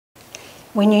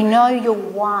When you know your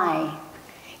why,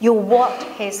 your what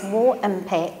has more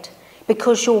impact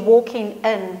because you're walking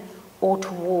in or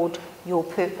toward your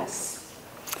purpose.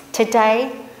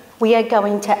 Today, we are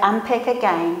going to unpack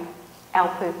again our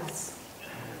purpose.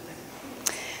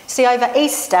 See, over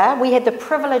Easter, we had the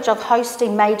privilege of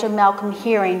hosting Major Malcolm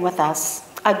Herring with us,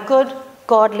 a good,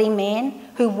 godly man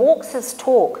who walks his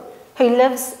talk, who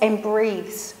lives and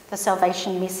breathes the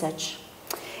salvation message.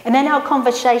 And in our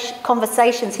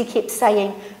conversations, he kept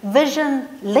saying, vision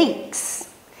leaks.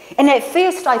 And at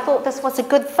first I thought this was a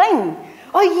good thing.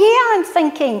 Oh yeah, I'm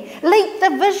thinking, leak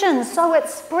the vision so it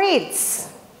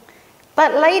spreads.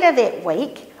 But later that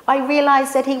week, I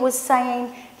realised that he was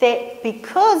saying that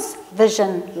because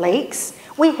vision leaks,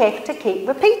 we have to keep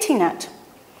repeating it,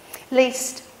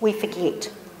 lest we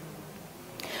forget.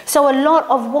 So a lot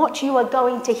of what you are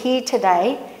going to hear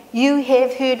today, you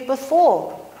have heard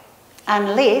before,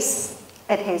 unless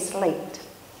it has leaked.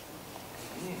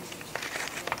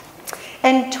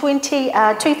 In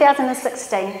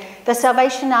 2016, the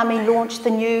Salvation Army launched the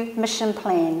new mission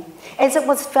plan, as it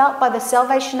was felt by the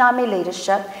Salvation Army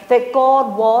leadership that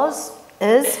God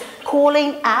is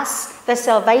calling us, the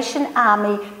Salvation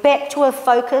Army, back to a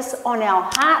focus on our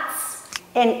hearts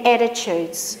and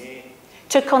attitudes,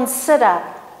 to consider,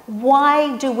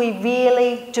 why do we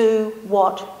really do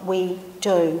what we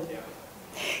do?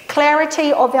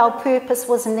 Clarity of our purpose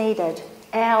was needed,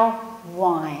 our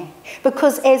why.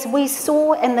 Because as we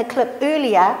saw in the clip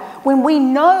earlier, when we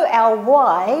know our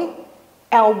why,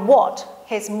 our what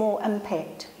has more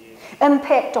impact.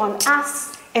 Impact on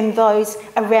us and those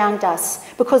around us,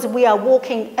 because we are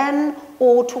walking in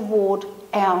or toward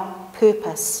our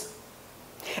purpose.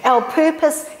 Our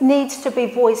purpose needs to be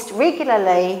voiced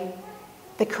regularly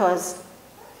because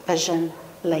vision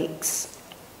leaks.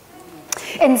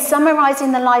 In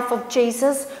summarising the life of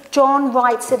Jesus, John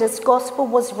writes that his gospel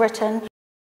was written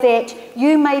that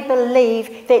you may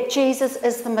believe that Jesus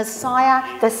is the Messiah,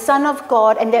 the Son of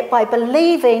God, and that by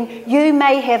believing you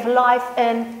may have life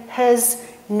in his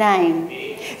name.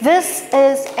 This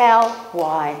is our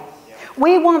why.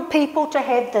 We want people to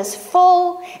have this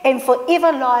full and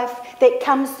forever life that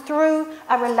comes through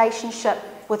a relationship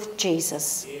with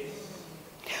Jesus.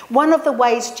 One of the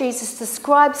ways Jesus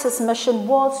describes his mission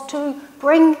was to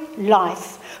bring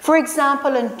life. For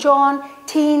example, in John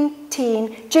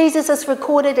 10:10, Jesus is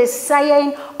recorded as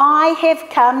saying, I have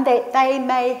come that they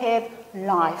may have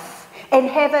life and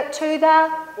have it to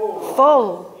the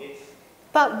full.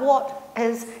 But what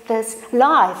is this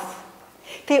life?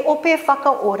 Te ope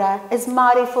whakaora is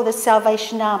Māori for the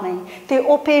Salvation Army. Te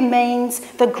ope means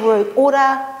the group,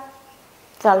 ora,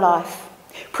 the life.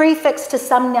 Prefix to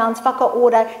some nouns,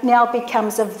 whakaora, now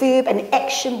becomes a verb, an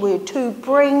action word, to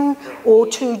bring or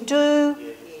to do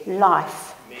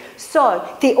life. So,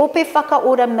 te ope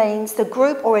whakaora means the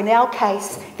group, or in our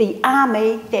case, the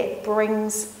army that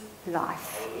brings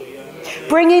life.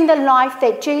 Bringing the life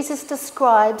that Jesus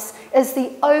describes is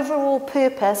the overall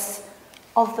purpose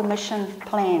of the mission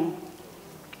plan.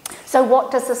 So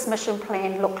what does this mission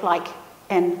plan look like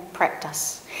in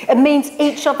practice? It means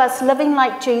each of us living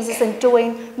like Jesus and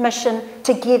doing mission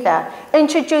together,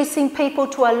 introducing people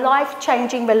to a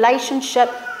life-changing relationship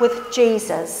with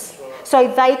Jesus so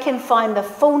they can find the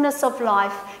fullness of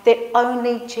life that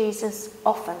only Jesus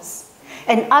offers.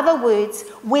 In other words,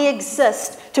 we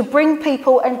exist to bring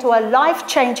people into a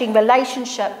life-changing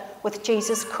relationship with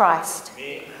Jesus Christ.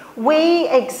 We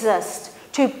exist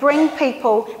to bring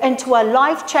people into a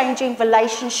life-changing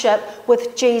relationship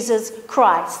with Jesus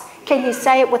Christ. Can you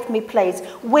say it with me, please?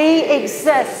 We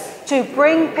exist to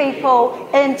bring people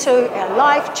into a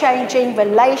life-changing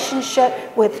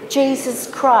relationship with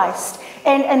Jesus Christ.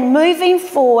 And in moving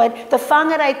forward, the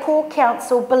Whangarei Core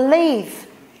Council believe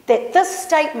that this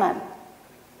statement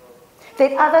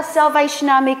that other Salvation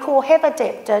Army Corps have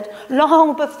adapted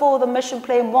long before the mission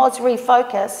plan was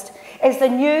refocused as the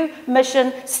new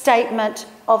mission statement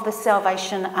of the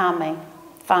Salvation Army,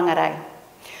 Whangarei.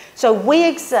 So we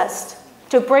exist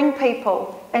to bring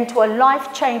people into a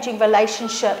life-changing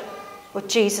relationship with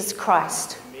Jesus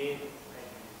Christ.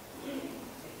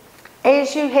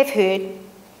 As you have heard,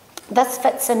 this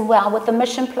fits in well with the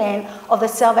mission plan of the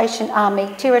Salvation Army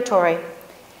territory.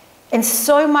 And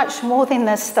so much more than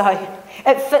this, though.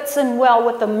 It fits in well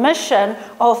with the mission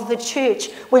of the church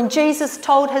when Jesus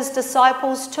told his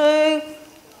disciples to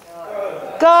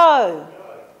go.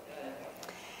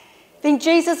 Then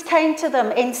Jesus came to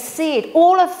them and said,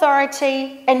 all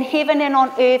authority in heaven and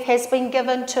on earth has been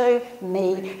given to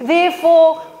me.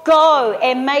 Therefore, go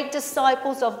and make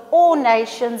disciples of all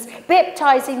nations,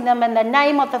 baptizing them in the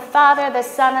name of the Father, the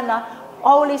Son, and the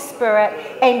Holy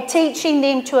Spirit, and teaching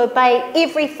them to obey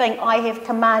everything I have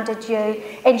commanded you.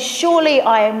 And surely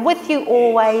I am with you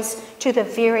always to the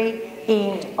very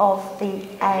end of the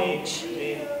age.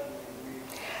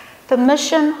 The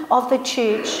mission of the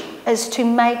church is to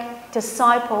make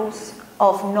disciples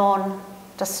of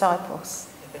non-disciples.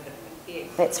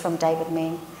 That's from David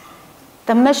Mann.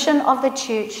 The mission of the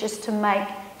church is to make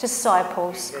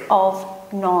disciples of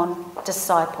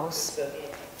non-disciples.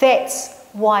 That's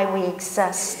why we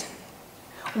exist.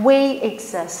 We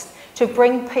exist to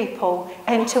bring people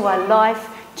into a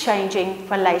life-changing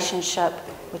relationship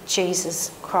with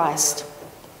Jesus Christ.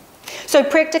 So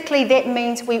practically that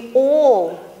means we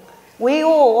all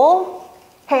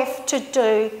have to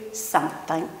do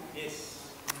something.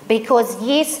 Because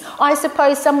yes, I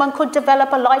suppose someone could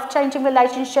develop a life-changing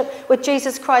relationship with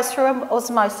Jesus Christ through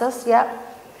osmosis, yeah.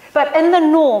 But in the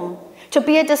norm, to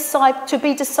be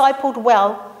discipled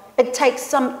well, it takes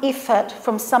some effort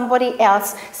from somebody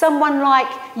else, someone like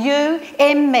you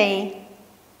and me,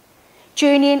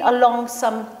 journeying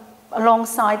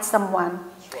alongside someone.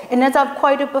 And as I've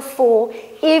quoted before,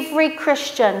 every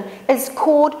Christian is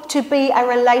called to be a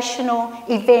relational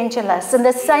evangelist in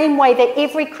the same way that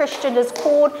every Christian is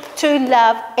called to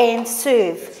love and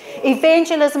serve.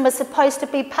 Evangelism is supposed to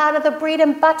be part of the bread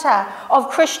and butter of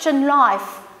Christian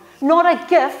life, not a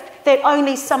gift that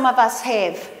only some of us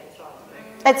have.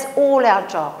 It's all our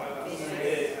job.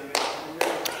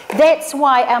 That's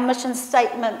why our mission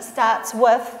statement starts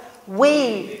with,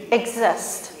 we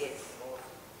exist.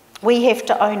 We have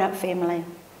to own it, family.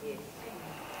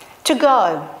 To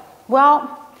go,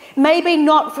 well, maybe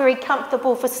not very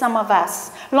comfortable for some of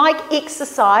us. Like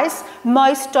exercise,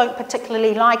 most don't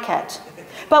particularly like it.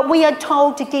 But we are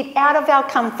told to get out of our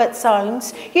comfort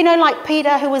zones. You know, like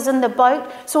Peter, who was in the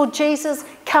boat, saw Jesus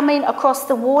coming across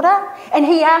the water, and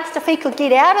he asked if he could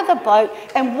get out of the boat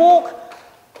and walk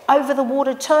over the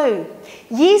water too.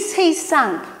 Yes, he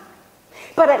sunk,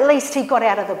 but at least he got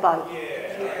out of the boat.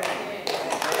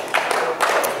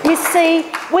 You see,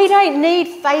 we don't need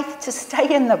faith to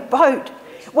stay in the boat.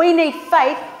 We need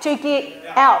faith to get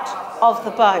out of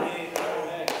the boat.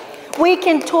 We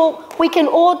can talk, we can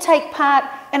all take part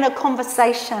in a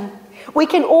conversation. We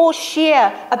can all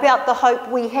share about the hope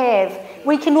we have.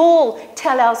 We can all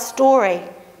tell our story.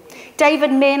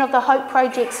 David Mann of the Hope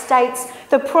Project states,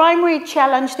 the primary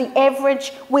challenge the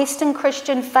average Western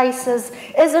Christian faces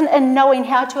isn't in knowing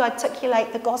how to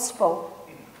articulate the gospel.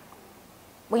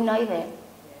 We know that.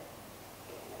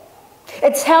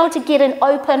 It's how to get an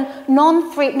open,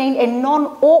 non-threatening and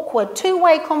non-awkward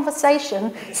two-way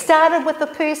conversation started with the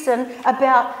person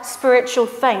about spiritual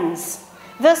things.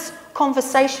 This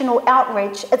conversational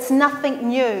outreach, it's nothing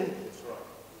new,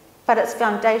 but it's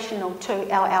foundational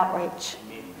to our outreach.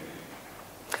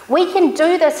 We can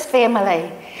do this,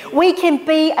 family. We can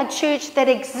be a church that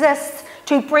exists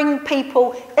to bring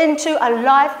people into a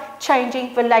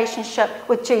life-changing relationship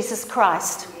with Jesus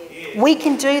Christ. We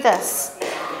can do this.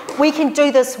 We can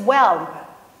do this well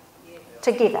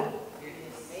together.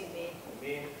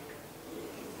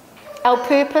 Our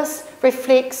purpose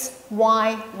reflects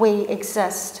why we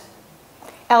exist.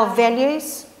 Our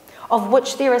values, of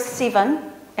which there are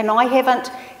 7, and I haven't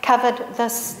covered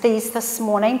these this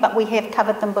morning, but we have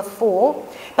covered them before,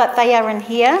 but they are in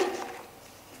here.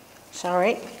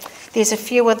 Sorry. There's a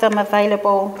few of them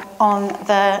available on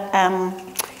the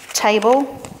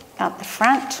table out the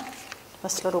front.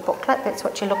 This little booklet, that's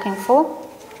what you're looking for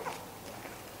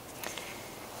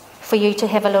you to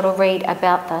have a little read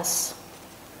about this.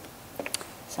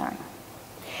 Sorry.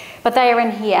 But they are in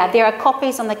here. There are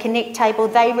copies on the Connect table.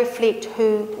 They reflect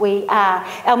who we are.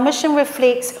 Our mission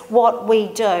reflects what we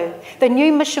do. The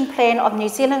new mission plan of New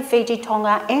Zealand, Fiji,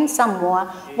 Tonga and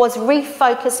Samoa was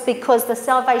refocused because the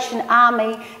Salvation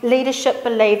Army leadership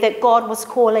believed that God was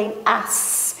calling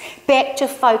us back to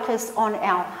focus on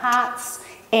our hearts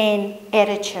and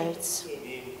attitudes.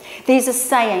 There's a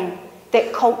saying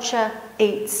that culture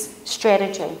eats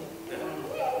strategy.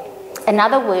 In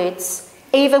other words,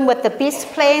 even with the best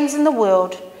plans in the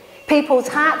world, people's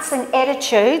hearts and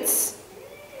attitudes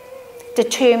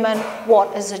determine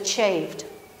what is achieved.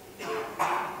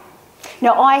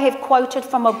 Now, I have quoted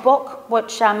from a book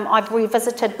which I've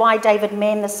revisited by David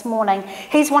Mann this morning.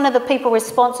 He's one of the people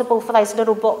responsible for those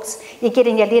little books you get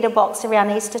in your letterbox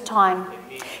around Easter time.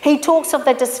 He talks of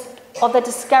the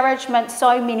discouragement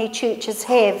so many churches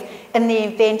have in their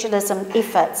evangelism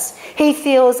efforts. He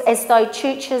feels as though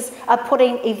churches are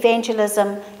putting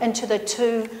evangelism into the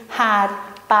too hard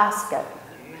basket.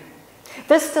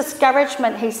 This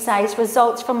discouragement, he says,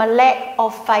 results from a lack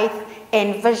of faith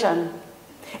and vision.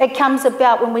 It comes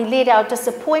about when we let our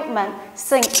disappointment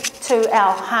sink to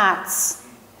our hearts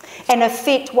and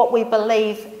affect what we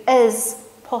believe is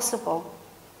possible.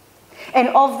 And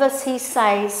of this, he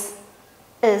says,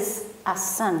 is a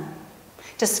sin.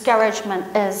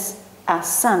 Discouragement is a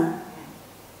sin.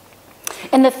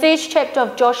 In the first chapter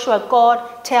of Joshua,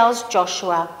 God tells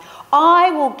Joshua,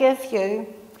 I will give you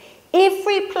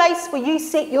every place where you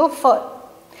set your foot.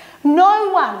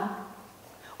 No one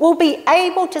will be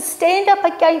able to stand up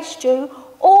against you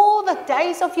all the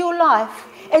days of your life.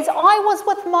 As I was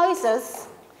with Moses,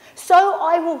 so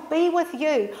I will be with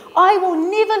you. I will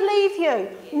never leave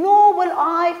you, nor will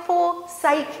I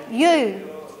forsake you.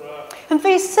 In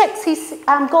verse 6,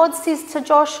 God says to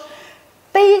Josh,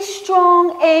 be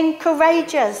strong and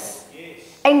courageous.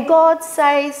 And God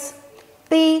says,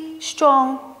 be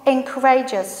strong and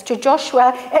courageous to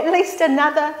Joshua at least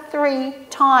another 3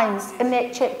 times in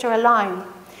that chapter alone.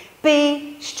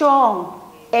 Be strong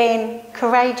and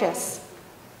courageous.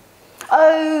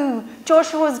 Oh,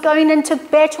 Joshua was going into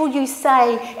battle, you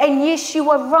say, and yes, you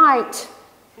are right.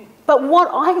 But what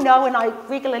I know, and I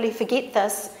regularly forget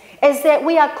this, is that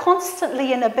we are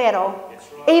constantly in a battle.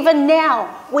 Even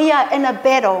now, we are in a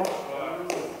battle.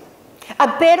 A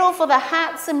battle for the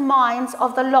hearts and minds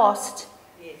of the lost.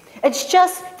 It's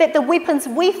just that the weapons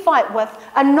we fight with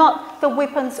are not the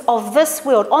weapons of this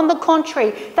world. On the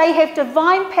contrary, they have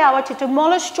divine power to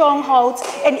demolish strongholds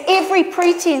and every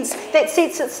pretense that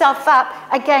sets itself up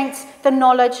against the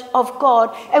knowledge of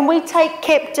God. And we take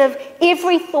captive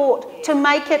every thought to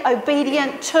make it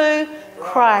obedient to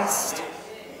Christ.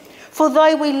 For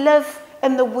though we live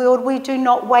in the world, we do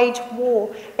not wage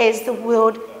war as the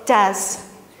world does.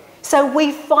 So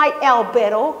we fight our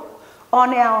battle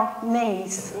on our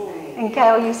knees. And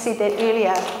Gail, you said that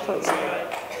earlier.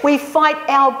 We fight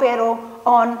our battle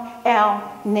on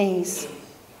our knees.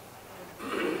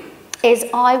 As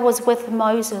I was with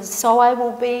Moses, so I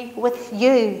will be with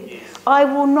you. I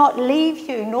will not leave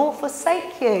you nor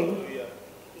forsake you.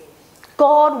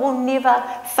 God will never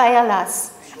fail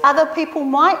us. Other people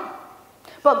might,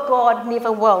 but God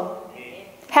never will.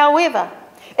 However,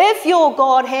 if your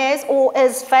God has or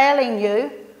is failing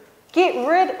you, get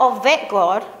rid of that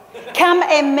God. Come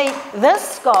and meet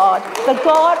this God, the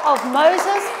God of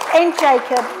Moses and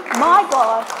Jacob, my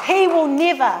God. He will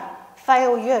never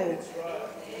fail you.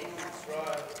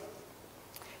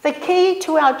 The key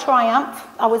to our triumph,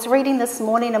 I was reading this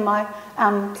morning in my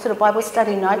sort of Bible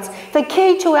study notes, the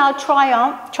key to our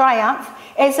triumph,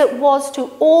 as it was to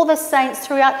all the saints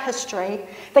throughout history,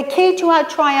 the key to our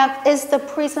triumph is the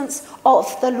presence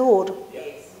of the Lord.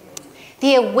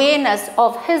 The awareness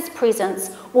of his presence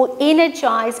will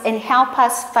energize and help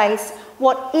us face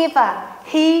whatever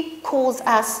he calls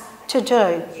us to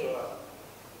do.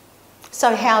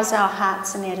 So how's our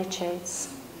hearts and attitudes?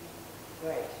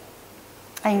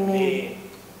 Amen.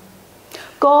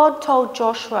 God told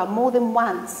Joshua more than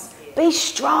once, be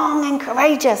strong and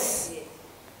courageous.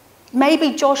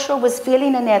 Maybe Joshua was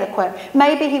feeling inadequate.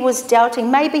 Maybe he was doubting.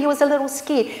 Maybe he was a little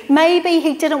scared. Maybe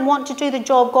he didn't want to do the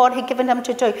job God had given him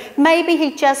to do. Maybe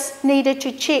he just needed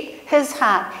to check his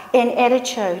heart and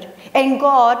attitude. And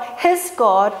God, his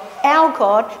God, our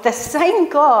God, the same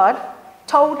God,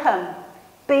 told him,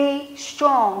 be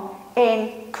strong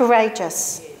and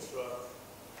courageous.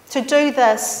 To do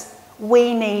this,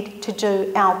 we need to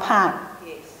do our part.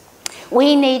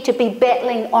 We need to be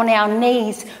battling on our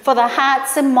knees for the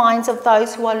hearts and minds of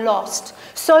those who are lost.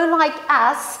 So like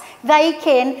us, they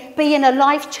can be in a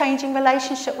life-changing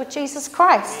relationship with Jesus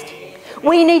Christ.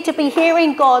 We need to be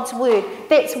hearing God's word.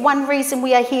 That's one reason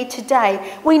we are here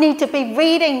today. We need to be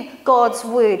reading God's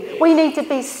word. We need to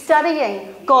be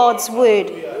studying God's word.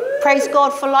 Praise God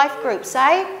for life groups,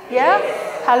 eh? Yeah?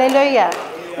 Hallelujah.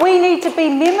 We need to be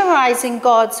memorizing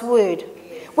God's word.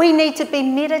 We need to be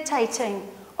meditating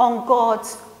on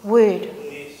God's word.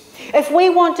 If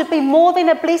we want to be more than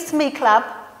a bless me club,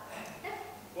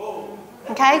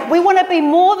 okay, we want to be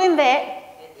more than that.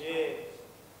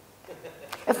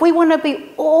 If we want to be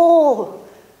all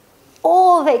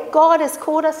that God has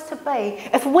called us to be,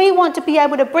 if we want to be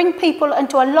able to bring people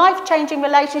into a life-changing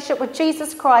relationship with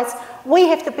Jesus Christ, we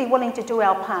have to be willing to do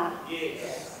our part.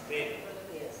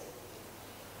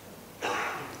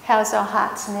 How's our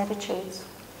hearts and attitudes?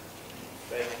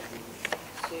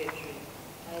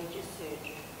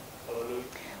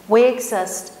 We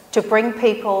exist to bring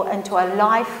people into a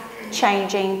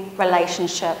life-changing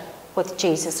relationship with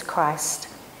Jesus Christ.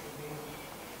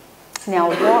 Now,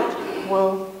 what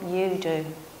will you do?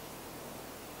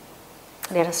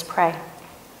 Let us pray.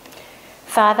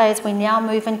 Father, as we now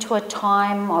move into a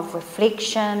time of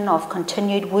reflection, of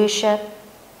continued worship,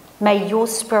 may your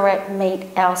spirit meet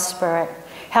our spirit.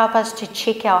 Help us to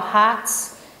check our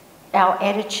hearts our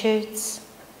attitudes.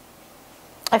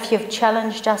 If you've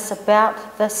challenged us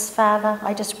about this, Father,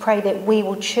 I just pray that we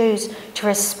will choose to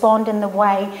respond in the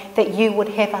way that you would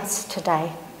have us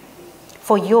today.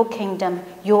 For your kingdom,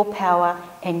 your power,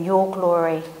 and your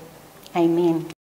glory. Amen.